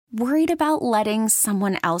Worried about letting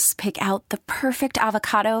someone else pick out the perfect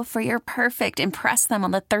avocado for your perfect impress them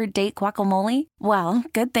on the third date guacamole? Well,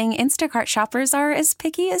 good thing Instacart shoppers are as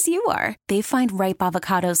picky as you are. They find ripe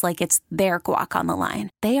avocados like it's their guac on the line.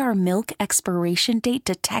 They are milk expiration date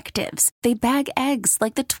detectives. They bag eggs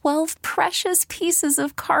like the 12 precious pieces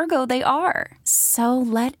of cargo they are. So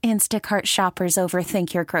let Instacart shoppers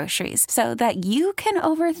overthink your groceries so that you can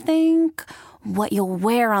overthink what you'll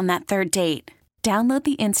wear on that third date. Download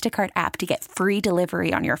the Instacart app to get free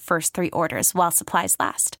delivery on your first 3 orders while supplies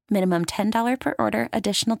last. Minimum $10 per order.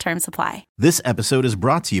 Additional terms apply. This episode is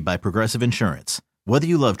brought to you by Progressive Insurance. Whether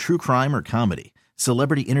you love true crime or comedy,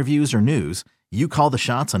 celebrity interviews or news, you call the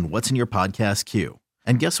shots on what's in your podcast queue.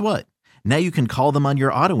 And guess what? Now you can call them on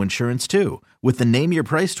your auto insurance too with the Name Your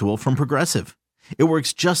Price tool from Progressive. It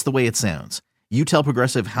works just the way it sounds. You tell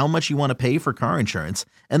Progressive how much you want to pay for car insurance,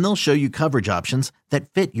 and they'll show you coverage options that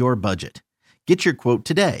fit your budget. Get your quote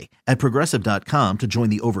today at Progressive.com to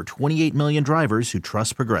join the over 28 million drivers who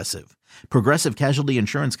trust Progressive. Progressive Casualty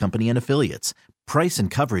Insurance Company and Affiliates. Price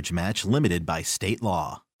and coverage match limited by state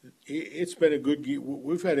law. It's been a good year.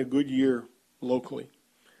 We've had a good year locally.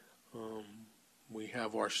 We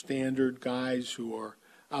have our standard guys who are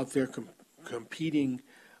out there competing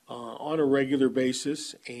on a regular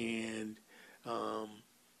basis and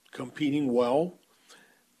competing well.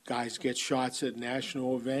 Guys get shots at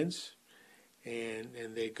national events. And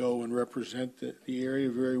they go and represent the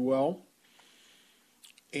area very well.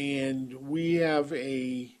 And we have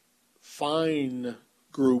a fine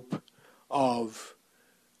group of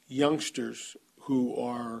youngsters who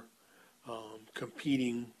are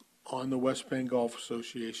competing on the West Bend Golf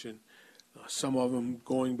Association, some of them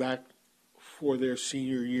going back for their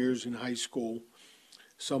senior years in high school,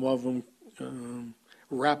 some of them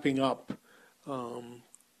wrapping up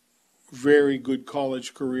very good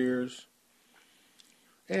college careers.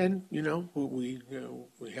 And, we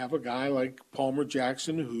have a guy like Palmer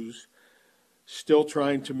Jackson who's still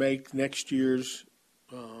trying to make next year's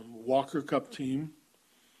Walker Cup team,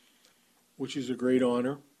 which is a great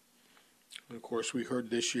honor. And, of course, we heard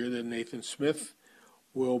this year that Nathan Smith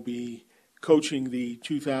will be coaching the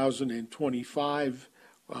 2025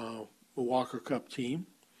 Walker Cup team.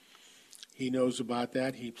 He knows about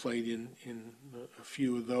that. He played in a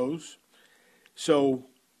few of those. So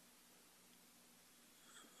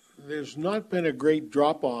there's not been a great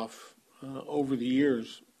drop-off over the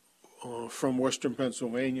years from Western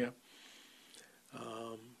Pennsylvania.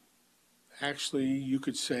 Actually, you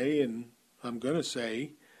could say, and I'm going to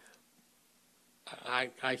say,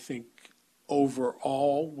 I think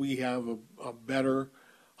overall we have a better,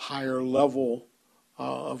 higher level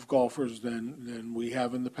of golfers than we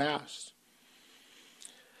have in the past.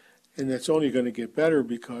 And that's only going to get better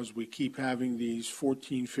because we keep having these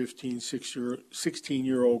 14, 15,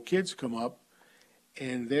 16-year-old kids come up,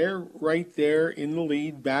 and they're right there in the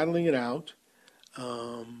lead, battling it out.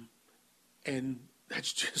 And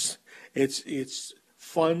that's just, it's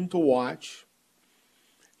fun to watch.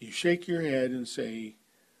 You shake your head and say,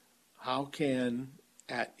 how can,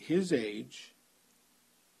 at his age,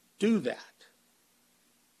 do that?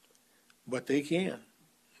 But they can.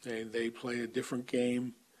 They play a different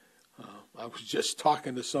game. I was just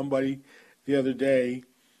talking to somebody the other day,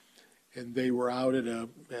 and they were out at a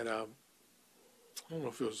I don't know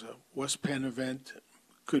if it was a West Penn event,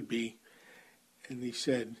 could be, and he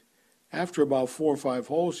said, after about 4 or 5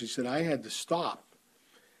 holes, he said, I had to stop.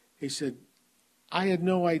 He said, I had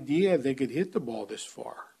no idea they could hit the ball this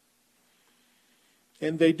far.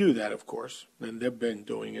 And they do that, of course, and they've been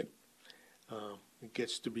doing it. It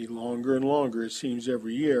gets to be longer and longer, it seems,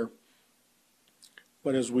 every year.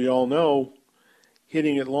 But as we all know,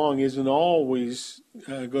 hitting it long isn't always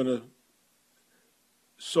going to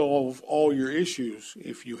solve all your issues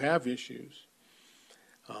if you have issues.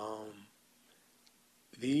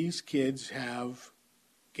 These kids have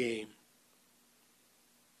game.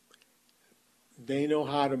 They know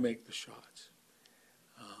how to make the shots.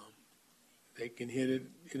 They can hit it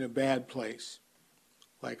in a bad place,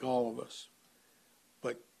 like all of us.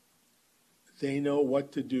 But they know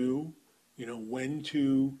what to do. When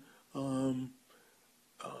to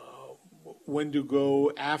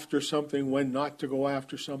go after something, when not to go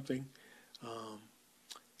after something.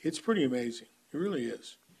 It's pretty amazing. It really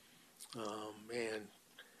is. And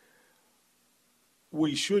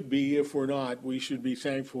we should be, if we're not, we should be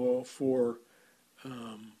thankful for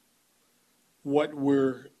what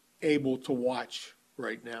we're able to watch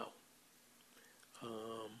right now.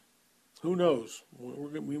 Who knows?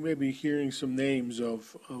 We may be hearing some names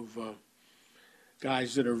of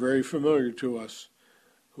guys that are very familiar to us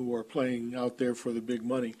who are playing out there for the big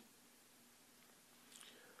money.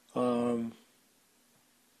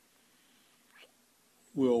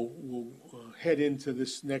 we'll head into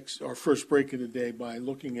our first break of the day by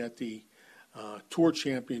looking at the Tour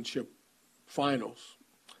Championship finals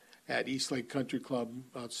at Eastlake Country Club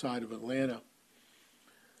outside of Atlanta.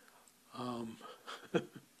 And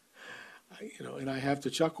I have to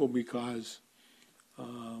chuckle because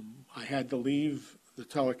I had to leave the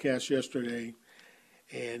telecast yesterday,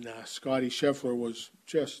 and Scotty Scheffler was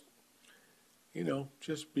just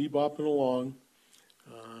bebopping along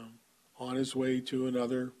on his way to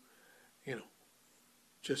another,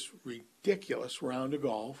 just ridiculous round of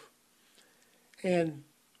golf. And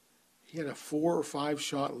he had a 4 or 5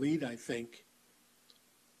 shot lead, I think.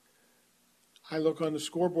 I look on the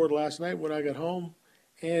scoreboard last night when I got home,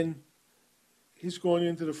 and he's going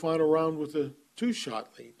into the final round with a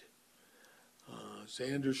 2-shot lead.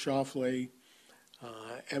 Xander Schauffele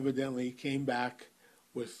evidently came back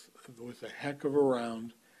with a heck of a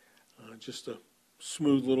round, just a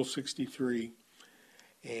smooth little 63.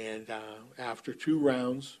 And after 2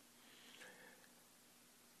 rounds,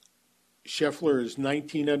 Scheffler is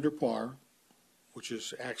 19 under par, which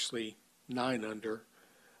is actually 9 under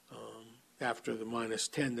after the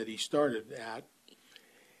 -10 that he started at.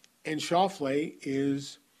 And Schauffele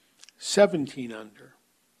is 17 under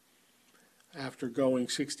after going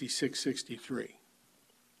 66-63.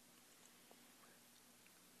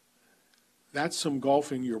 That's some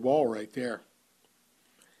golfing your ball right there.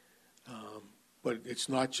 But it's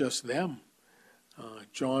not just them.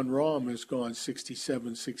 John Rahm has gone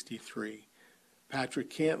 67-63. Patrick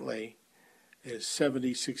Cantlay is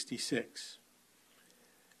 70-66.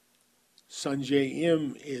 Sungjae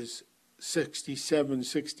Im is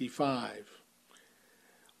 67-65.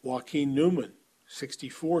 Joaquin Newman,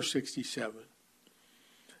 64-67.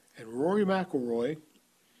 And Rory McIlroy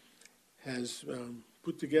has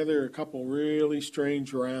put together a couple really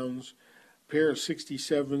strange rounds, pair of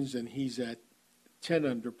 67s, and he's at 10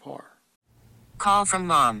 under par. Call from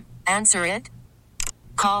mom. Answer it.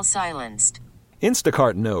 Call silenced.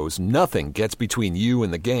 Instacart knows nothing gets between you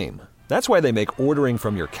and the game. That's why they make ordering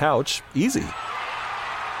from your couch easy.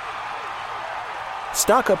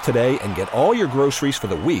 Stock up today and get all your groceries for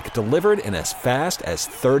the week delivered in as fast as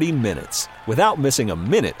 30 minutes without missing a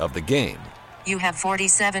minute of the game. You have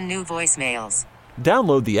 47 new voicemails.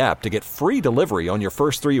 Download the app to get free delivery on your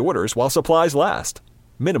first 3 orders while supplies last.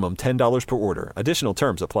 Minimum $10 per order. Additional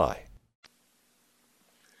terms apply.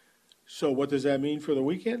 So what does that mean for the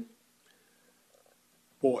weekend?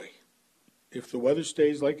 Boy, if the weather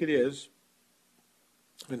stays like it is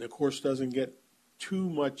and the course doesn't get too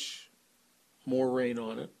much more rain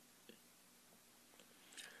on it,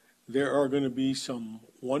 there are going to be some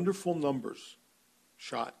wonderful numbers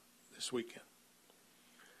shot this weekend.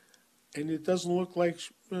 And it doesn't look like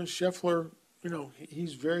Scheffler,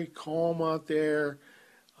 he's very calm out there,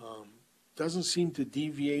 doesn't seem to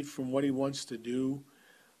deviate from what he wants to do.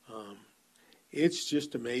 It's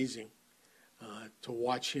just amazing to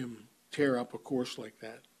watch him tear up a course like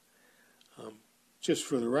that. Just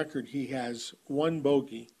for the record, he has 1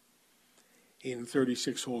 bogey in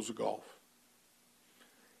 36 holes of golf.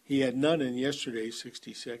 He had none in yesterday's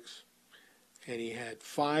 66, and he had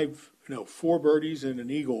 4 birdies and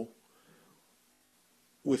an eagle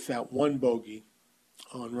with that 1 bogey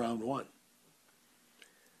on round 1.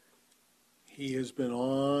 He has been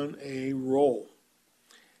on a roll.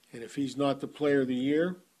 And if he's not the player of the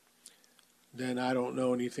year, then I don't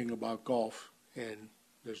know anything about golf, and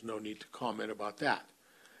there's no need to comment about that.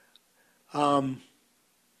 The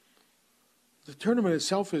tournament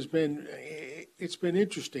itself it's been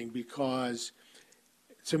interesting because,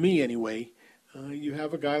 to me anyway, you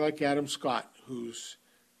have a guy like Adam Scott who's,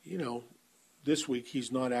 this week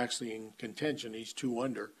he's not actually in contention. He's 2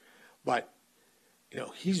 under. But,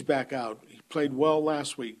 he's back out. He played well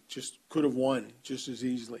last week, just could have won just as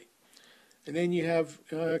easily. And then you have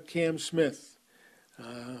Cam Smith,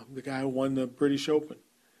 the guy who won the British Open.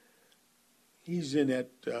 He's in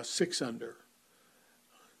at 6 under.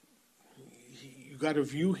 You got to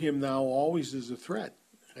view him now always as a threat,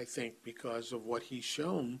 I think, because of what he's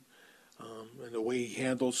shown. And the way he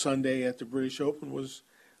handled Sunday at the British Open was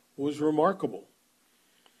remarkable.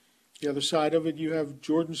 The other side of it, you have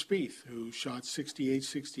Jordan Spieth, who shot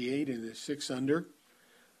 68-68 in the 6 under.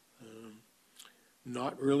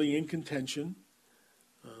 Not really in contention.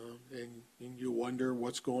 And you wonder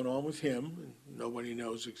what's going on with him, and nobody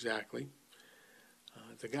knows exactly.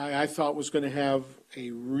 The guy I thought was going to have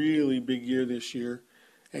a really big year this year,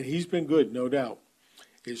 and he's been good, no doubt,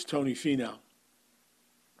 is Tony Finau.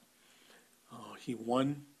 He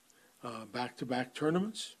won back-to-back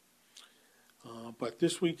tournaments. But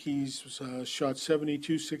this week he's shot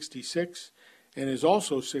 72-66 and is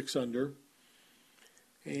also 6 under.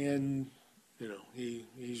 And,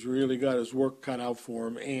 he's really got his work cut out for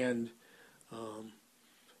him. And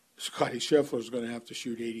Scotty Scheffler's going to have to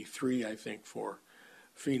shoot 83, I think, for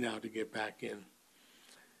Finau to get back in.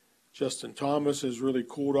 Justin Thomas has really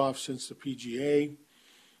cooled off since the PGA.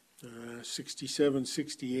 67,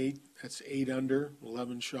 68, that's 8 under,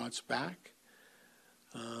 11 shots back.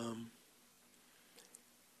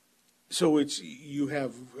 So you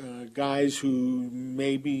have guys who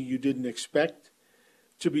maybe you didn't expect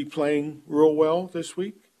to be playing real well this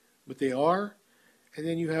week, but they are. And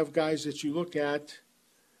then you have guys that you look at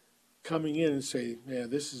coming in and say, yeah,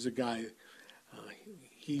 this is a guy,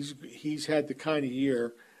 he's had the kind of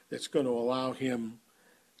year that's going to allow him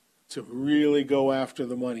to really go after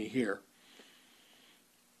the money here.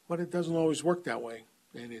 But it doesn't always work that way.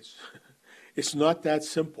 And it's not that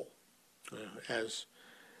simple, as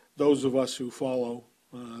those of us who follow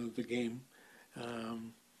the game.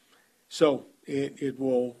 So it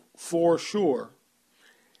will for sure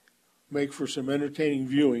make for some entertaining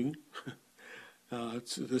viewing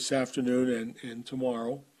this afternoon and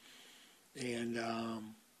tomorrow. And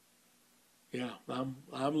I'm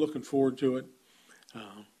looking forward to it.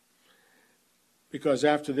 Because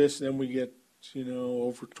after this, then we get,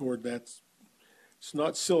 over toward that. It's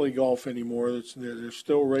not silly golf anymore. There's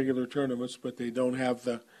still regular tournaments, but they don't have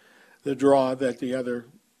the draw that the other,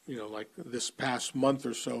 like this past month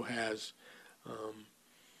or so has.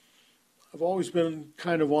 I've always been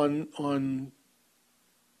kind of on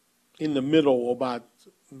in the middle about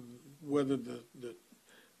whether the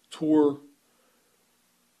tour,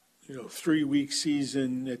 3-week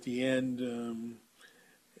season at the end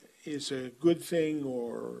is a good thing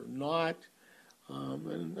or not.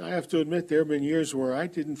 And I have to admit, there have been years where I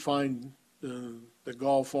didn't find the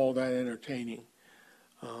golf all that entertaining.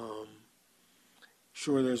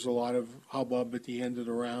 Sure, there's a lot of hubbub at the end of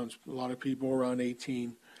the rounds, a lot of people around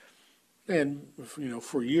 18. And,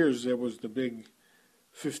 for years there was the big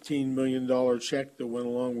 $15 million check that went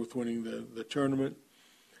along with winning the tournament.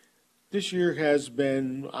 This year has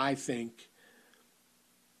been, I think,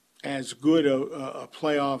 as good a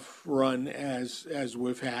playoff run as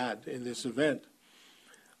we've had in this event.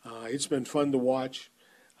 It's been fun to watch.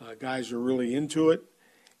 Guys are really into it.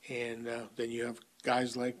 And then you have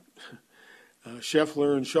guys like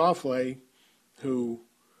Scheffler and Schauffele, who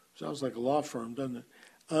sounds like a law firm, doesn't it?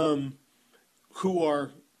 Who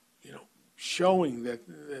are, showing that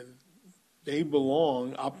they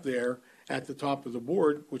belong up there at the top of the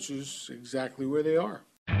board, which is exactly where they are.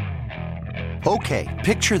 Okay,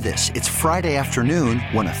 picture this. It's Friday afternoon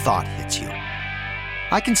when a thought hits you.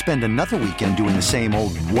 I can spend another weekend doing the same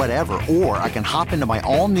old whatever, or I can hop into my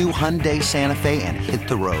all-new Hyundai Santa Fe and hit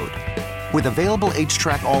the road. With available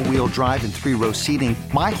H-Track all-wheel drive and 3-row seating,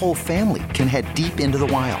 my whole family can head deep into the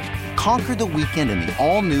wild. Conquer the weekend in the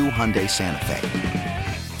all-new Hyundai Santa Fe.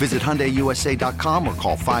 Visit HyundaiUSA.com or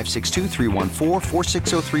call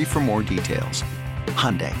 562-314-4603 for more details.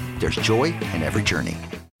 Hyundai, there's joy in every journey.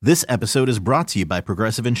 This episode is brought to you by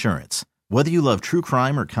Progressive Insurance. Whether you love true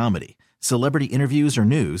crime or comedy, celebrity interviews or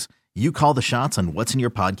news, you call the shots on what's in your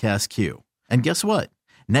podcast queue. And guess what?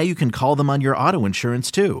 Now you can call them on your auto insurance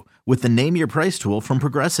too with the Name Your Price tool from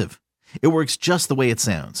Progressive. It works just the way it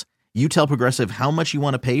sounds. You tell Progressive how much you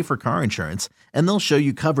want to pay for car insurance, and they'll show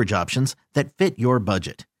you coverage options that fit your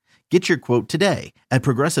budget. Get your quote today at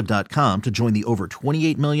Progressive.com to join the over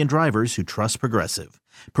 28 million drivers who trust Progressive.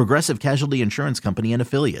 Progressive Casualty Insurance Company and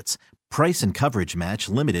Affiliates. Price and coverage match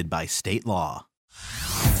limited by state law.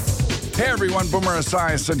 Hey everyone, Boomer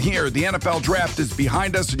Esiason here. The NFL draft is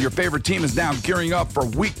behind us and your favorite team is now gearing up for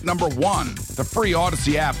week number 1. The free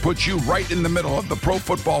Odyssey app puts you right in the middle of the pro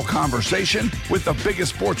football conversation with the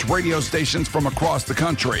biggest sports radio stations from across the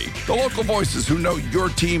country. The local voices who know your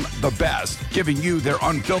team the best, giving you their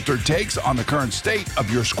unfiltered takes on the current state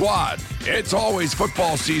of your squad. It's always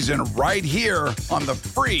football season right here on the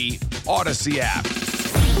free Odyssey app.